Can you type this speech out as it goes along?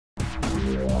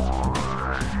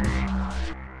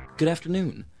Good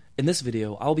afternoon. In this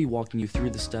video, I'll be walking you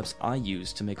through the steps I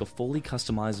use to make a fully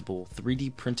customizable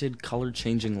 3D printed color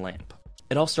changing lamp.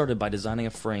 It all started by designing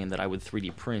a frame that I would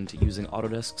 3D print using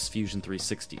Autodesk's Fusion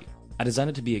 360. I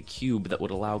designed it to be a cube that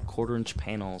would allow 1/4-inch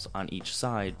panels on each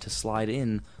side to slide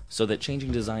in so that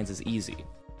changing designs is easy.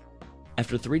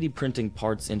 After 3D printing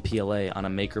parts in PLA on a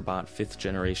MakerBot 5th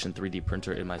generation 3D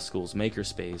printer in my school's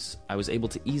makerspace, I was able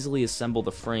to easily assemble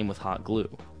the frame with hot glue.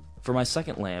 For my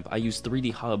second lamp, I used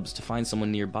 3D hubs to find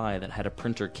someone nearby that had a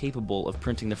printer capable of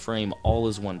printing the frame all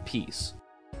as one piece.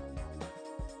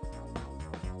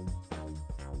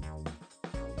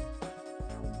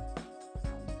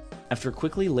 After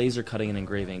quickly laser cutting and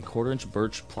engraving 1/4-inch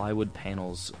birch plywood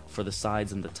panels for the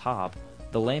sides and the top,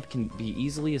 the lamp can be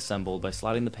easily assembled by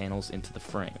sliding the panels into the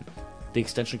frame. The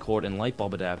extension cord and light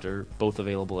bulb adapter, both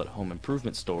available at home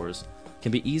improvement stores,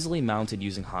 can be easily mounted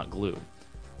using hot glue.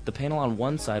 The panel on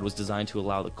one side was designed to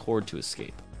allow the cord to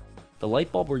escape. The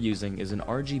light bulb we're using is an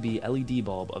RGB LED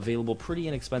bulb available pretty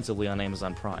inexpensively on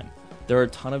Amazon Prime. There are a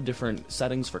ton of different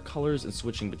settings for colors and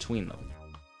switching between them.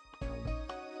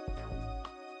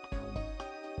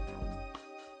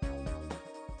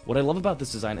 What I love about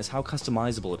this design is how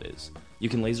customizable it is. You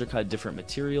can laser cut different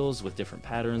materials with different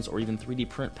patterns or even 3D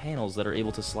print panels that are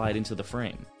able to slide into the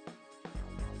frame.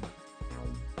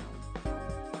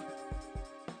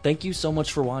 Thank you so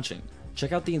much for watching.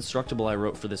 Check out the Instructable I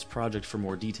wrote for this project for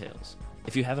more details.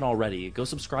 If you haven't already, go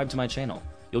subscribe to my channel.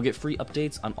 You'll get free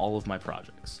updates on all of my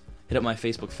projects. Hit up my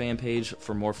Facebook fan page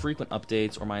for more frequent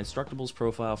updates or my Instructables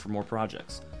profile for more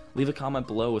projects. Leave a comment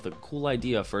below with a cool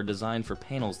idea for a design for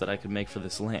panels that I could make for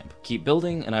this lamp. Keep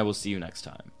building, and I will see you next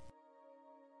time.